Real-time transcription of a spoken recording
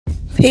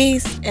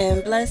Peace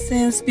and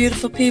blessings,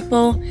 beautiful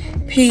people.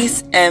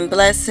 Peace and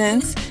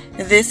blessings.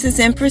 This is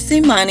Empress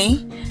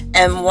Imani,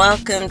 and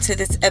welcome to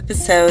this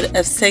episode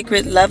of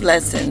Sacred Love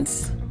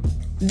Lessons.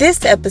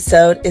 This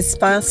episode is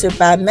sponsored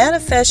by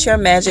Manifest Your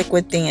Magic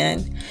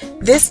Within.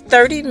 This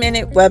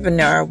 30-minute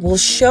webinar will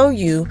show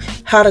you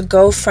how to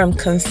go from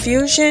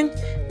confusion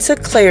to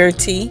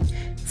clarity,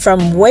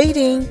 from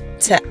waiting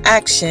to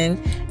action,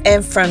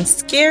 and from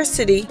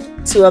scarcity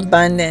to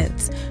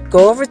abundance.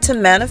 Go over to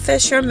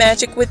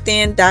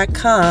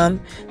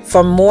manifestyourmagicwithin.com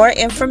for more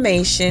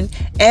information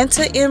and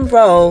to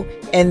enroll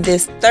in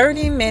this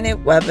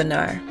 30-minute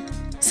webinar.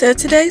 So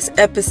today's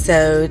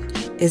episode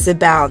is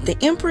about the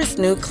Emperor's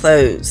new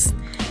clothes.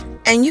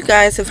 And you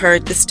guys have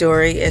heard the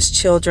story as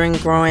children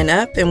growing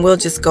up, and we'll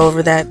just go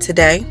over that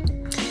today.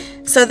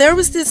 So there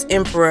was this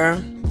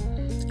emperor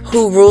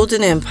who ruled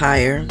an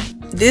empire.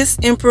 This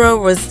emperor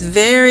was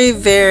very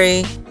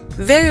vain.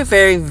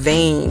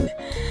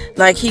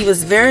 Like, he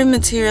was very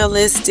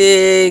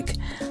materialistic.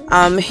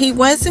 He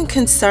wasn't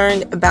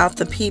concerned about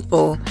the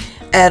people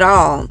at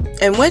all.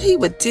 And what he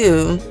would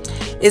do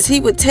is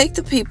he would take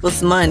the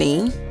people's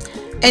money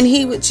and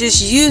he would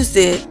just use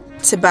it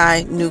to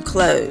buy new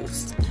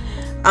clothes.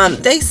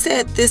 They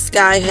said this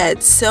guy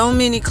had so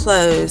many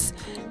clothes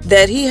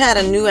that he had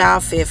a new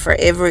outfit for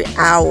every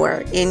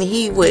hour, and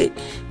he would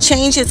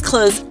change his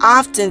clothes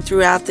often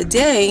throughout the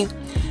day.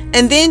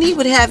 And then he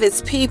would have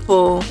his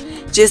people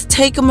just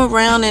take him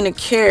around in a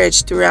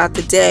carriage throughout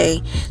the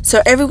day so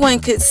everyone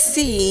could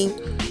see,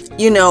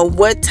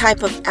 what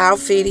type of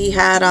outfit he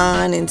had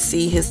on and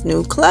see his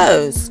new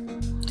clothes.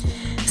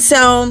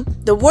 So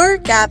the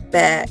word got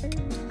back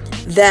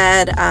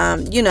that,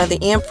 the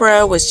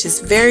emperor was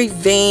just very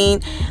vain.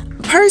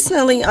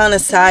 Personally, on a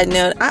side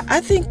note, I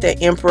think the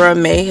emperor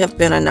may have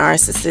been a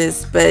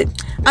narcissist, but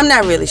I'm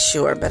not really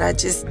sure, but I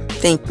just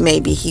think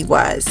maybe he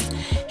was.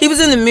 He was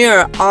in the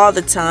mirror all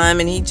the time,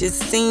 and he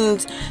just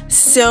seemed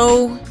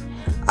so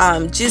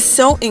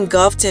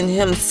engulfed in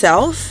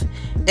himself,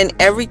 and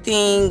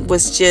everything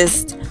was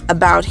just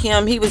about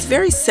him. He was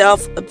very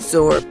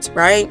self-absorbed,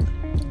 right?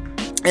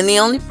 And the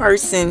only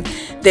person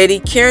that he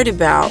cared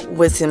about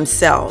was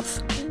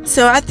himself.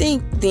 So I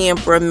think the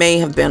emperor may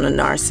have been a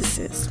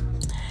narcissist.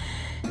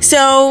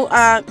 So,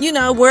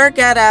 word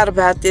got out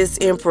about this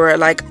emperor,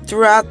 like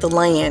throughout the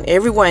land.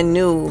 Everyone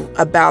knew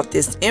about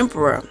this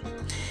emperor.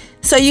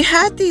 So you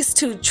had these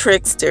two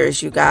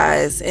tricksters, you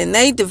guys, and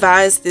they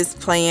devised this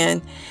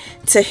plan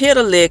to hit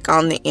a lick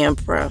on the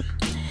emperor.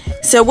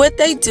 So what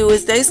they do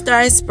is they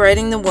start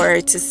spreading the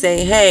word to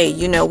say, hey,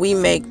 we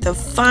make the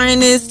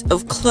finest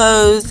of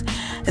clothes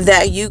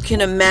that you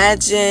can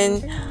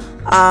imagine,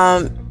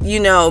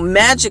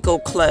 magical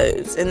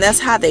clothes. And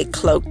that's how they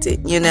cloaked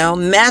it,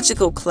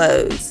 magical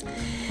clothes.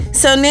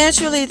 So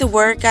naturally, the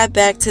word got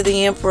back to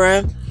the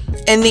emperor,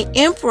 and the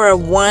emperor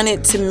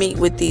wanted to meet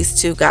with these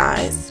two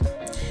guys.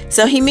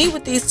 So he meet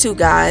with these two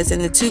guys,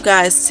 and the two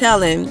guys tell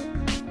him,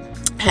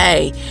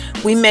 hey,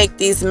 we make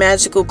these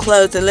magical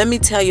clothes, and let me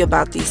tell you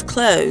about these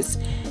clothes.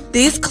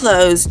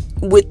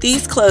 With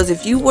these clothes,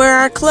 if you wear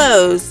our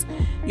clothes,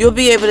 you'll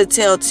be able to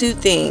tell two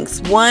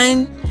things.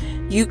 One,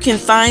 you can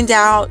find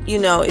out,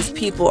 if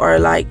people are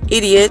like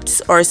idiots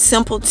or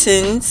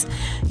simpletons,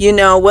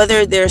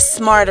 whether they're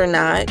smart or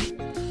not,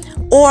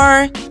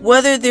 or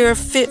whether they're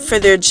fit for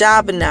their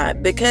job or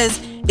not. Because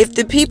if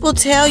the people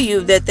tell you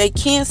that they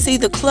can't see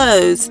the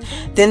clothes,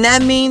 then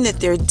that means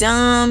that they're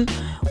dumb,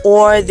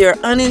 or they're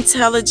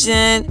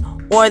unintelligent,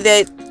 or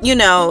that,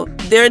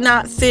 they're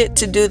not fit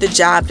to do the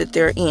job that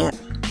they're in.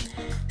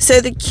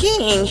 So the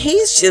king,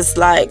 he's just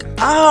like,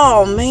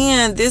 oh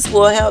man, this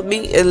will help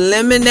me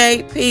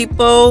eliminate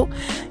people.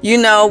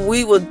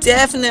 We will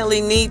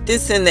definitely need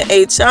this in the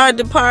HR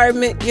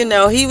department.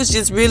 He was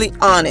just really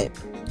on it.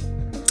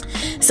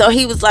 So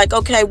he was like,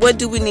 okay, what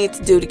do we need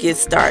to do to get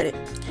started?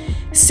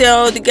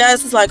 So the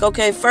guys was like,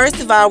 okay,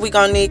 first of all, we're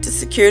going to need to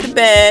secure the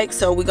bag.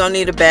 So we're going to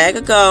need a bag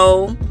of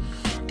gold.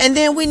 And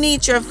then we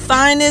need your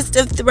finest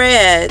of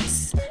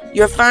threads,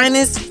 your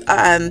finest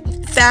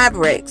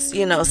fabrics,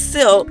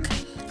 silk.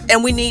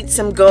 And we need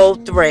some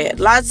gold thread,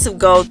 lots of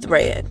gold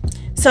thread.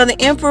 So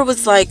the emperor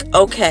was like,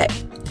 okay.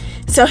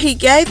 So he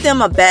gave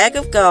them a bag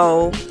of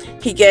gold.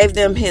 He gave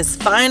them his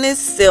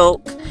finest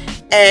silk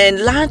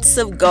and lots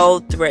of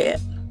gold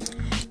thread.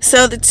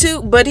 So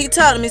but he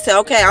told him, he said,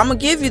 okay, I'm going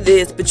to give you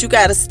this, but you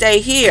got to stay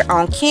here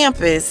on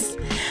campus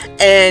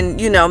and,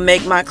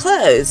 make my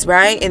clothes,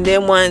 right? And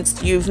then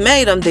once you've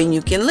made them, then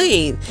you can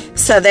leave.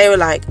 So they were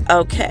like,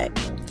 okay.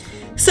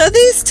 So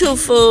these two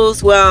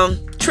fools,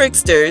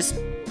 tricksters,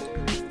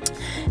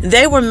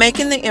 they were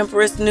making the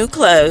emperor's new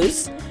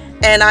clothes,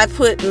 and I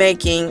put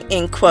making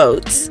in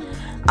quotes.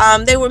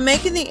 They were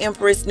making the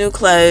emperor's new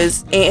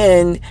clothes,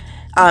 and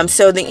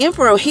so the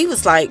emperor, he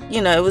was like,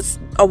 it was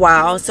a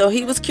while, so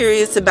he was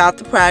curious about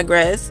the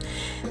progress.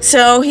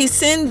 So he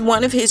sent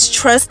one of his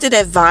trusted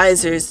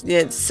advisors,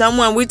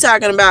 someone, we're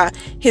talking about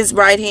his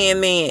right-hand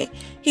man.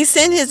 He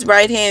sent his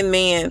right-hand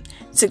man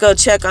to go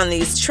check on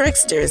these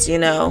tricksters,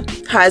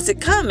 how's it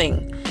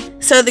coming?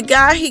 So the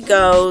guy, he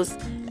goes,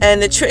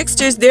 And the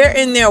tricksters, they're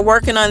in there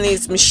working on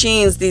these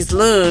machines, these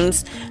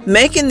looms,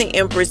 making the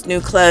emperor's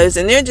new clothes.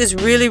 And they're just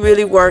really,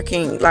 really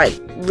working, like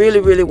really,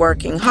 really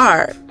working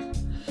hard.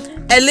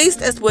 At least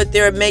that's what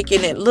they're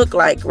making it look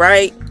like,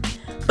 right?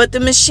 But the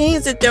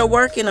machines that they're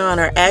working on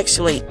are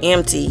actually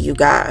empty, you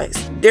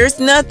guys. There's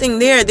nothing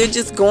there. They're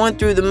just going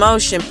through the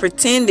motion,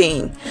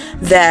 pretending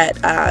that,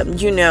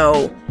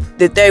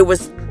 that they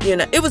was,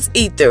 it was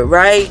ether,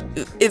 right?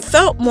 It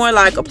felt more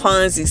like a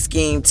Ponzi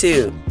scheme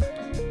too.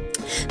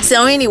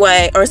 So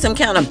anyway, or some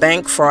kind of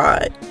bank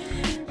fraud.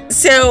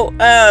 So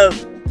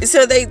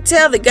they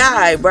tell the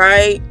guy,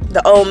 right,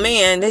 the old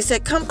man, they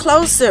said, come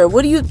closer.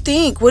 What do you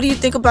think? What do you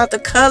think about the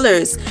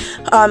colors?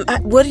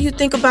 What do you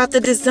think about the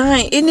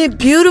design? Isn't it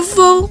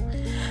beautiful?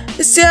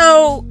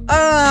 So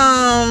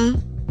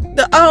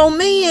the old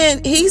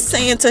man, he's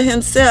saying to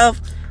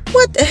himself,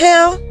 what the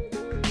hell?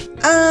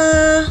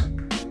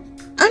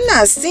 I'm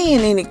not seeing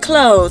any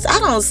clothes. I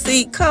don't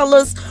see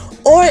colors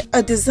or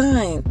a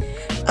design.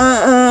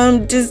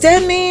 Does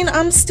that mean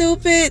I'm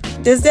stupid?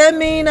 Does that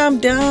mean I'm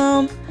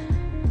dumb?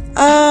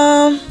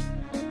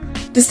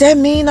 Does that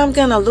mean I'm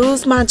gonna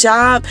lose my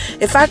job?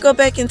 If I go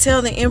back and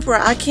tell the emperor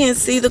I can't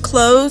see the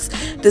clothes,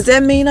 does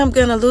that mean I'm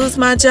gonna lose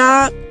my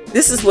job?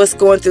 This is what's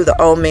going through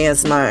the old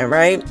man's mind,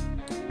 right?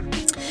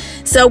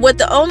 So what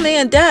the old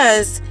man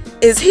does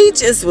is he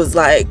just was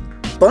like,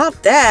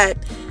 bump that.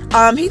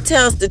 He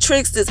tells the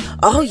tricksters,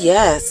 oh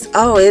yes,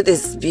 oh it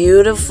is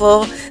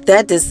beautiful.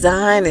 That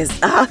design is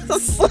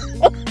awesome.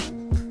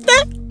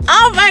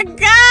 Oh my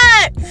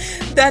God,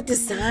 that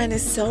design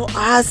is so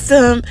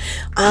awesome.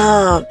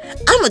 I'm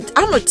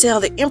gonna tell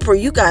the emperor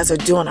you guys are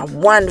doing a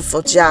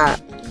wonderful job.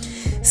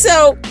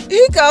 So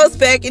he goes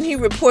back and he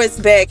reports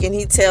back and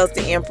he tells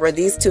the emperor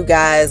these two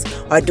guys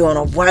are doing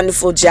a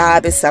wonderful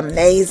job. It's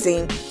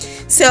amazing.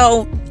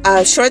 So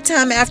a short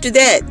time after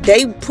that,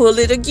 they pull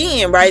it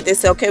again, right? They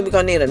say, okay, we're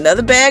going to need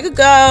another bag of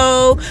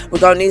gold. We're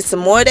going to need some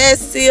more of that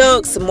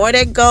silk, some more of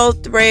that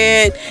gold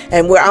thread,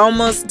 and we're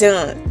almost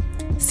done.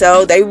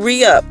 So they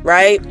re-up,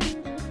 right?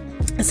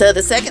 So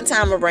the second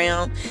time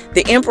around,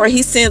 the emperor,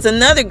 he sends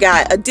another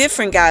guy, a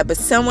different guy, but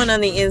someone on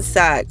the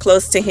inside,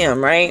 close to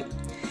him, right?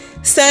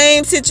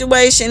 Same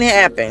situation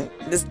happened.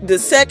 The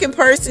second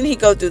person, he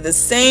go through the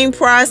same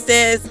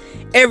process,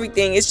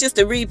 everything. It's just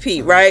a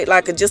repeat, right?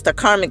 Like just a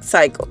karmic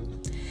cycle.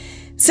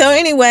 So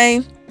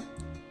anyway,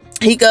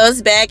 he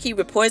goes back, he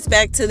reports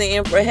back to the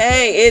emperor,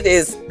 hey,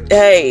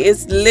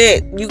 it's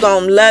lit. You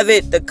gonna love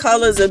it. The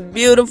colors are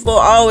beautiful.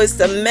 Oh, it's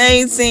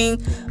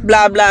amazing.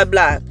 Blah, blah,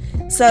 blah.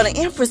 So the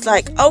emperor's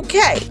like,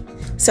 okay.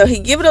 So he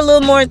give it a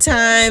little more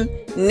time.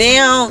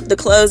 Now the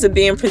clothes are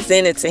being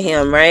presented to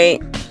him,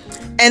 right?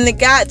 And the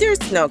guy,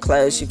 there's no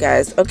clothes, you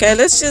guys. Okay,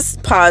 let's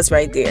just pause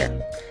right there.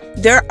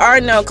 There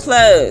are no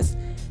clothes.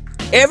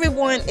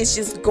 Everyone is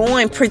just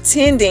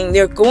pretending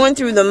they're going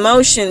through the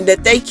motion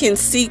that they can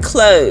see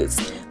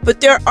clothes,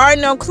 but there are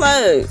no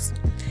clothes.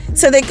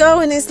 So they go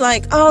and it's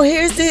like, oh,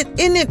 here's it.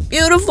 Isn't it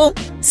beautiful?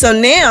 So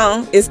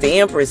now it's the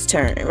emperor's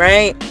turn,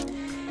 right?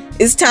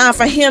 It's time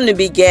for him to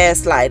be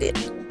gaslighted.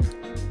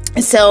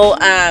 So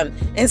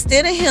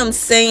instead of him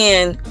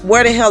saying,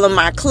 where the hell are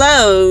my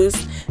clothes?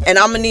 And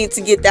I'm going to need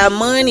to get that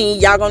money.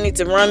 Y'all going to need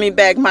to run me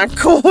back my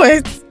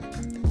coins.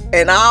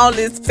 And all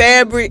this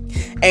fabric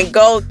and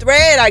gold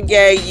thread I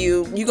gave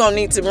you, you're going to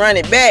need to run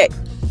it back.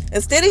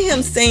 Instead of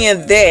him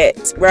saying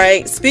that,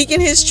 right,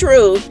 speaking his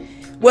truth,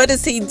 what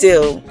does he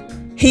do?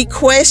 He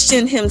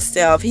questioned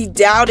himself. He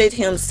doubted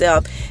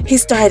himself. He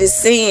started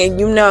saying,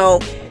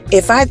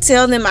 if I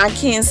tell them I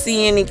can't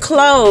see any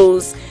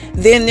clothes,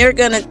 then they're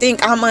going to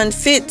think I'm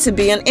unfit to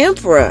be an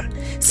emperor.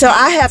 So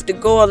I have to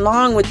go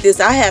along with this.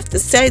 I have to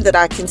say that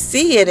I can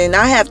see it, and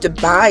I have to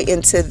buy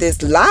into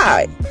this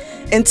lie,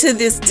 into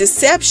this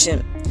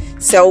deception.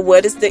 So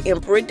what does the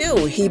emperor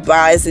do? He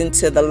buys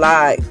into the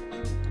lie.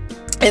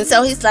 And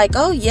so he's like,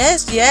 oh,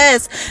 yes,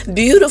 yes,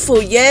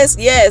 beautiful, yes,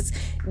 yes,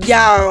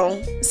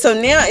 y'all. So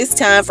now it's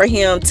time for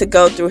him to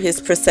go through his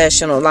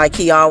processional like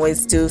he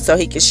always do, so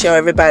he can show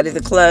everybody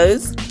the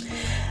clothes.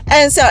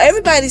 And so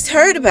everybody's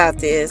heard about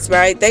this,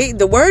 right?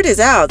 The word is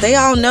out. They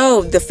all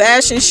know the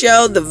fashion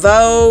show, the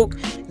Vogue,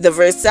 the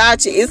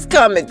Versace is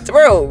coming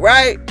through,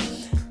 right?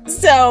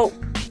 So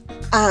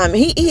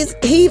he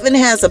even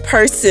has a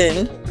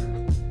person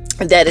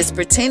that is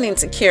pretending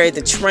to carry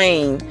the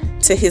train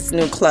to his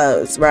new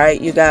clothes, right,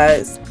 you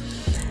guys?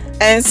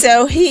 And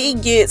so he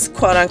gets,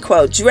 quote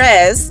unquote,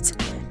 dressed,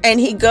 and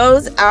he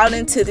goes out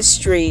into the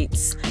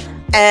streets,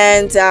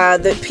 and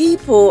the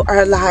people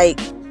are like,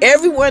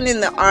 everyone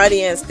in the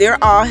audience,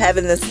 they're all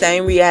having the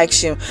same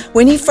reaction.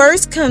 When he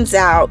first comes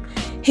out,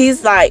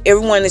 he's like,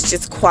 everyone is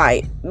just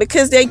quiet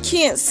because they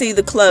can't see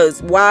the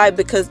clothes. Why?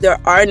 Because there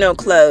are no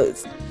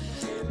clothes.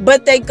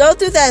 But they go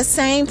through that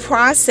same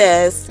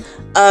process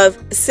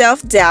of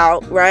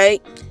self-doubt,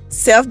 right?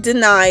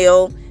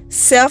 Self-denial,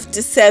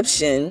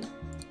 self-deception.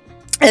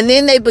 And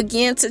then they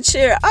begin to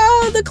cheer,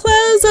 oh, the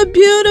clothes are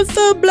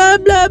beautiful, blah,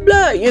 blah,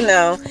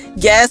 blah,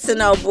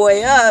 gassing old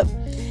boy up.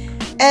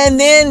 And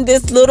then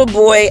this little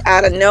boy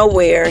out of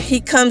nowhere,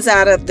 he comes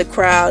out of the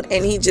crowd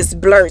and he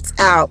just blurts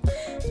out,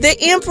 "The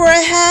emperor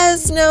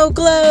has no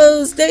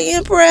clothes. The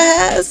emperor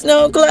has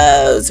no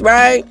clothes,"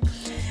 right?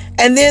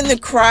 And then the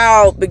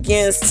crowd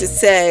begins to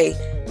say,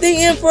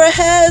 "The emperor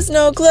has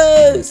no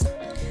clothes."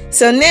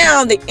 So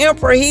now the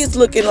emperor, he's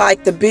looking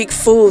like the big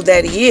fool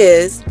that he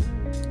is.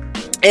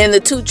 And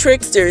the two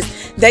tricksters,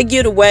 they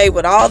get away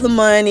with all the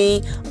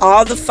money,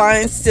 all the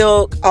fine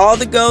silk, all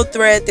the gold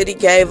thread that he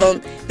gave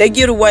them. They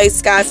get away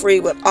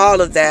scot-free with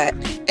all of that.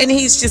 And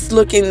he's just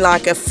looking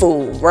like a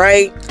fool,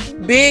 right?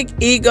 Big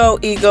ego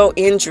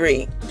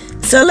injury.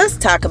 So let's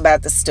talk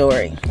about the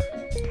story.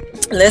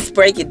 Let's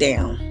break it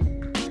down.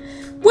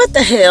 What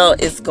the hell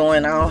is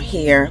going on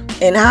here?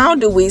 And how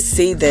do we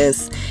see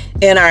this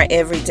in our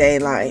everyday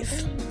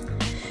life?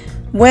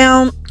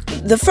 Well,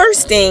 the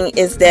first thing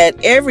is that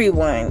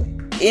everyone,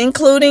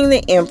 including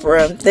the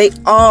emperor, they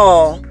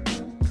all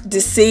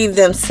deceived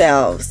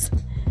themselves.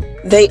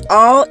 They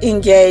all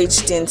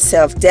engaged in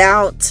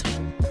self-doubt.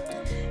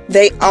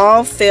 They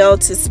all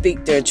failed to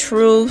speak their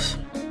truth.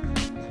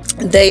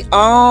 They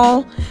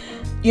all,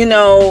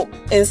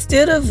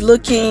 instead of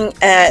looking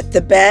at the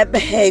bad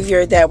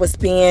behavior that was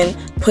being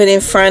put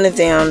in front of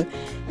them,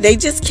 they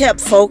just kept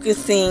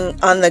focusing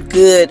on the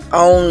good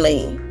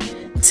only,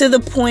 to the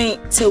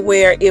point to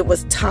where it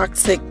was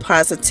toxic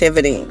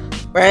positivity,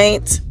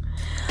 right?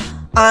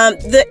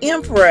 The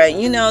emperor,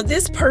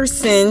 this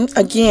person,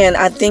 again,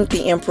 I think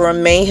the emperor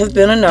may have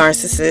been a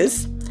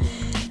narcissist,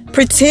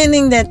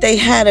 pretending that they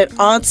had it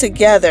all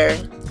together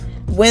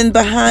when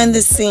behind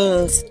the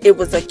scenes it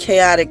was a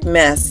chaotic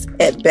mess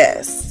at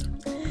best.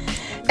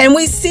 And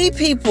we see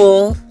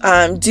people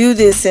do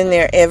this in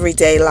their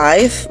everyday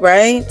life,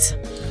 right?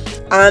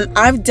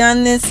 I've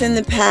done this in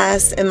the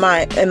past in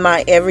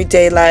my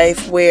everyday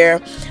life, where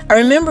I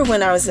remember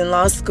when I was in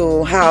law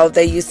school how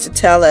they used to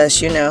tell us,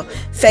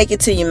 fake it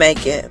till you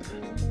make it.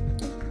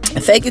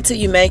 Fake it till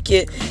you make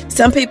it.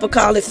 Some people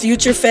call it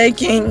future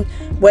faking,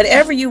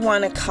 whatever you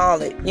want to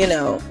call it,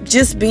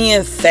 just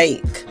being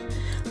fake,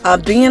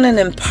 being an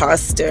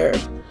imposter.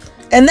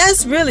 And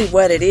that's really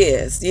what it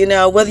is,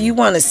 whether you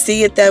want to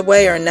see it that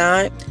way or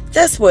not,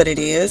 that's what it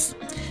is.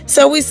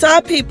 So we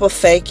saw people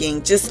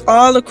faking just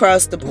all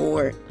across the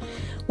board.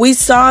 We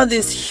saw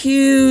this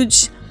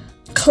huge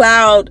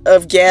cloud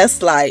of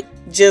gaslight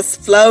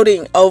just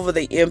floating over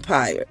the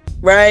empire,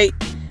 right?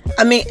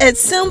 I mean, at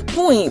some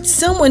point,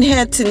 someone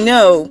had to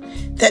know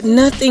that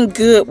nothing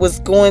good was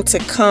going to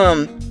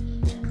come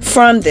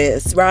from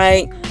this,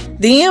 right?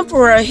 The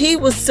emperor, he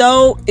was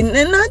so, and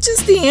not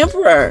just the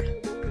emperor,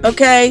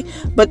 okay,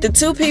 but the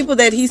two people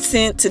that he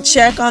sent to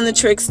check on the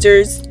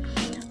tricksters,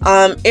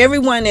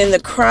 everyone in the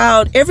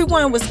crowd,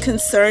 everyone was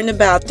concerned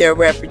about their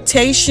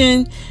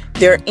reputation,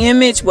 their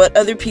image, what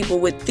other people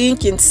would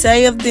think and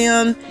say of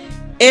them.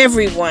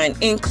 Everyone,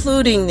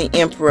 including the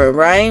emperor,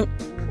 right?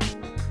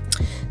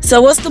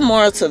 So what's the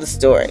moral to the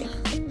story?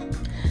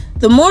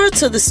 The moral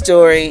to the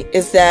story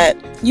is that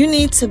you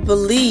need to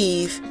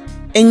believe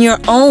in your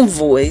own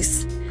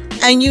voice,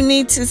 and you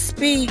need to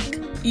speak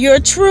your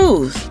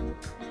truth.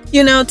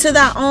 To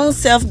thy own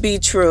self be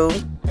true,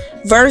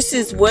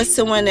 versus what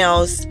someone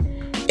else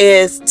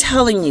is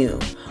telling you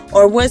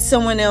or what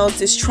someone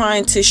else is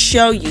trying to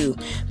show you.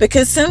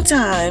 Because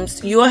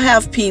sometimes you'll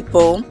have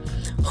people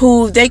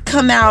who they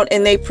come out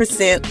and they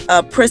present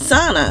a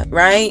persona,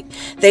 right?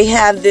 They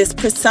have this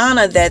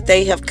persona that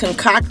they have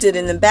concocted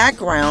in the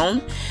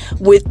background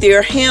with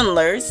their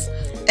handlers,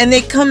 and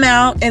they come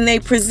out and they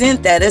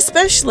present that,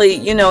 especially,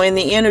 in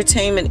the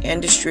entertainment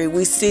industry.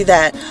 We see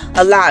that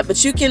a lot,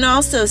 but you can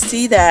also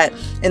see that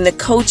in the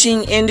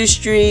coaching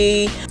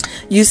industry.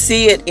 You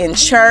see it in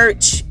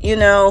church,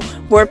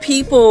 where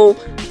people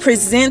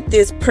present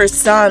this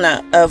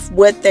persona of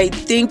what they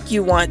think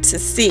you want to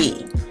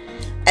see.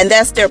 And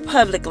that's their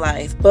public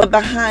life. But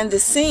behind the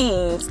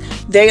scenes,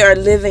 they are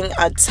living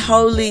a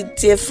totally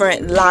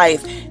different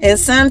life. And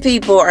some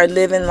people are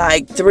living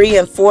like 3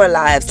 and 4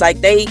 lives.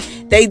 Like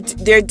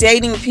they're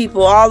dating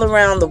people all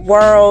around the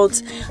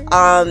world.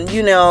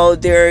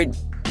 They're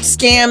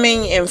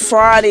scamming and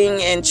frauding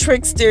and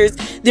tricksters.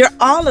 They're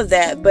all of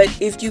that. But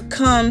if you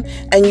come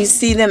and you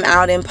see them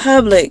out in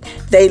public,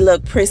 they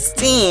look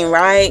pristine,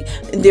 right?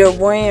 They're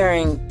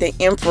wearing the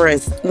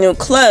emperor's new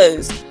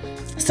clothes.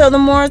 So the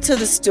moral to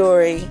the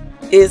story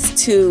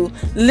is to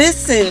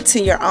listen to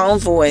your own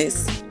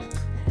voice.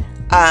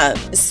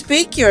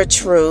 Speak your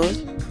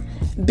truth.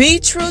 Be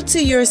true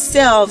to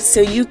yourself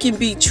so you can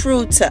be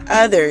true to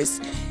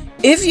others.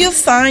 If you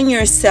find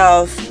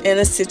yourself in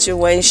a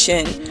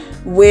situation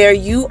where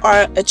you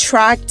are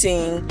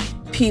attracting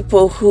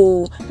people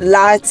who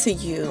lie to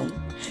you,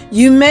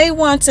 you may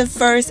want to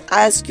first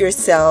ask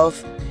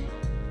yourself,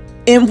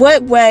 in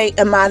what way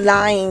am I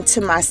lying to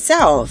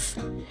myself?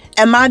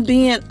 Am I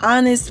being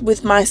honest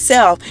with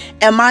myself?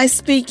 Am I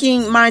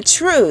speaking my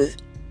truth?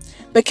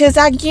 Because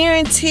I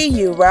guarantee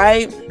you,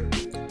 right,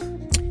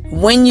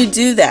 when you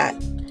do that,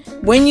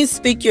 when you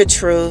speak your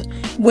truth,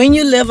 when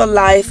you live a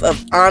life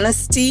of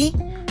honesty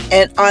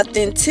and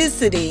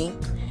authenticity,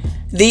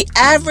 The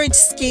average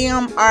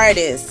scam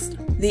artist,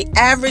 the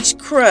average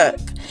crook,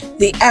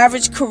 the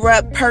average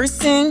corrupt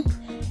person,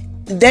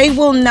 they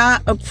will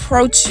not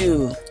approach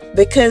you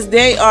because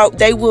they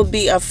will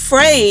be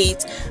afraid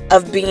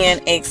of being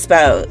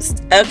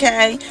exposed.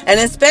 Okay? And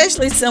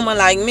especially someone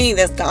like me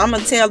I'm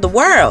gonna tell the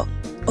world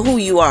who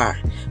you are.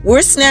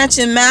 We're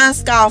snatching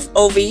masks off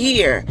over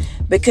here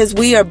because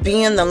we are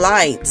being the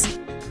light.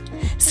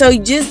 So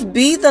just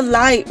be the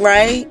light,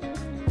 right?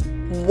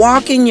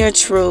 Walk in your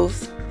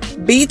truth.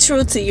 Be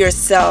true to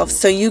yourself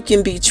so you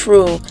can be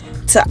true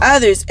to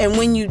others. And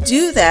when you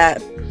do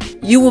that,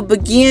 you will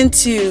begin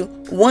to,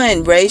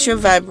 one, raise your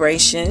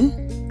vibration,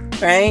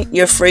 right?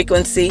 Your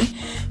frequency.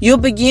 You'll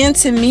begin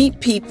to meet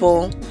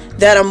people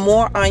that are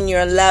more on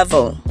your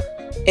level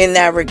in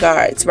that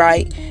regards,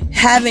 right?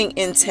 Having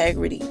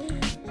integrity.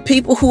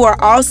 People who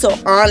are also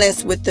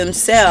honest with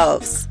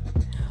themselves,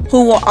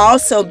 who will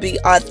also be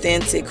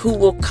authentic, who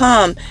will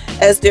come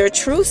as their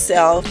true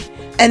self.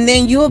 And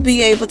then you'll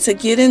be able to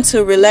get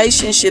into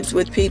relationships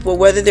with people,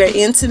 whether they're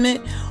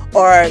intimate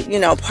or,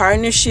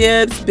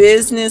 partnerships,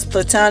 business,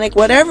 platonic,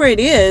 whatever it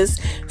is,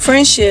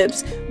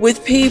 friendships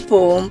with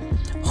people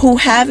who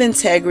have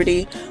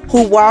integrity,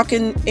 who walk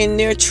in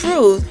their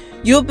truth.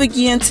 You'll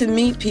begin to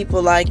meet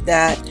people like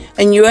that,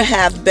 and you'll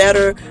have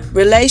better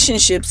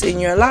relationships in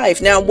your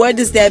life. Now, what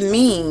does that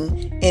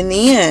mean in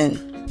the end?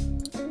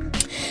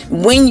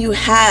 When you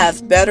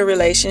have better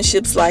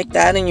relationships like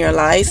that in your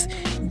life,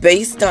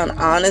 based on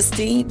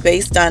honesty,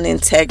 based on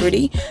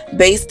integrity,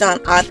 based on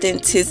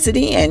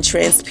authenticity and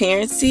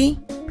transparency,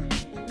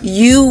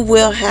 you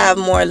will have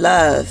more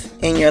love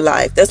in your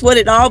life. That's what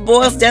it all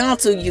boils down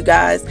to, you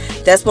guys.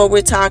 That's what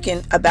we're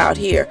talking about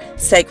here,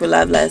 Sacred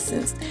Love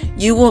Lessons.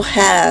 You will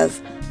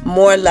have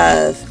more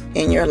love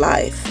in your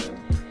life.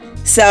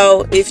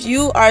 So if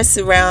you are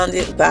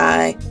surrounded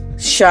by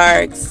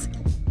sharks,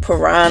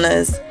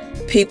 piranhas,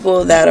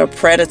 people that are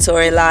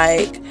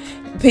predatory-like,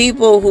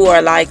 people who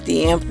are like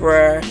the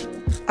emperor,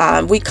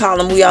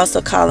 we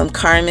also call them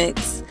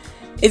karmics.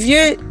 If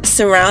you're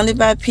surrounded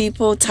by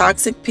people,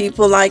 toxic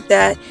people like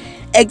that,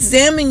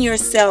 examine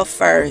yourself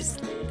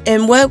first.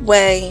 In what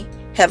way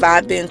have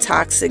I been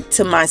toxic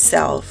to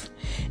myself?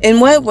 In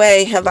what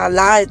way have I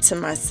lied to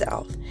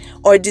myself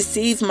or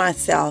deceived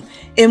myself?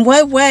 In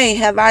what way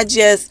have I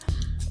just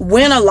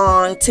went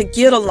along to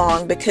get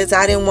along because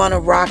I didn't want to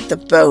rock the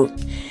boat?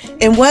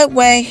 In what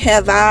way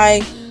have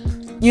I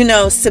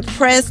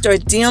suppressed or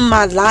dimmed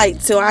my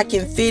light so I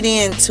can fit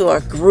into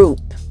a group,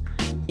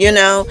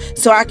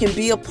 so I can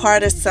be a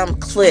part of some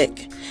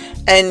clique?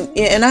 And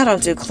I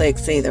don't do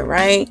cliques either,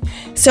 right?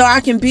 So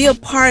I can be a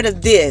part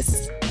of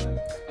this.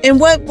 In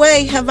what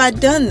way have I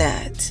done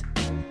that?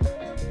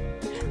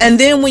 And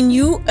then when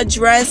you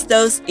address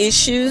those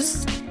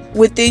issues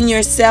within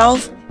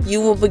yourself, you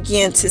will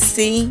begin to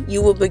see,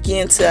 you will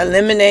begin to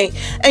eliminate,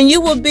 and you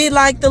will be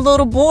like the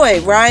little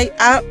boy, right?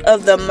 Out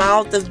of the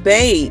mouth of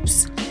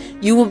babes.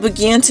 You will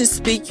begin to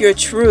speak your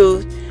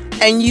truth,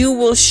 and you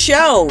will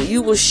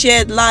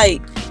shed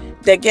light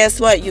that, guess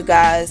what, you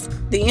guys?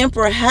 The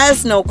emperor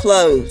has no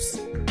clothes.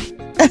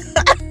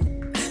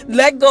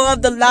 Let go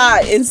of the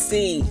lie and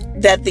see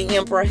that the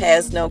emperor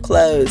has no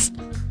clothes.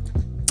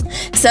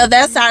 So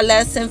that's our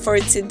lesson for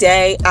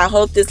today. I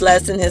hope this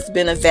lesson has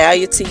been of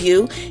value to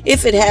you.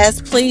 If it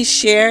has, please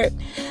share it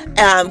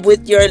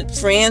with your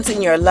friends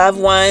and your loved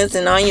ones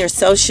and on your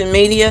social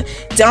media.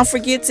 Don't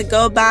forget to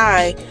go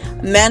by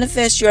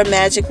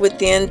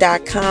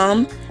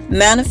manifestyourmagicwithin.com,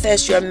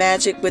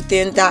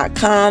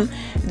 manifestyourmagicwithin.com.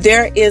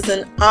 There is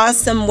an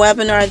awesome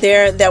webinar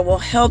there that will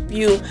help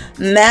you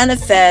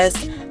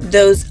manifest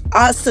those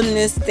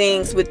awesomeness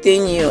things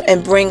within you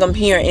and bring them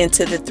here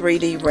into the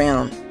 3D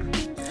realm.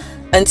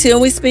 Until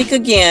we speak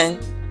again,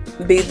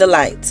 be the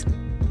light.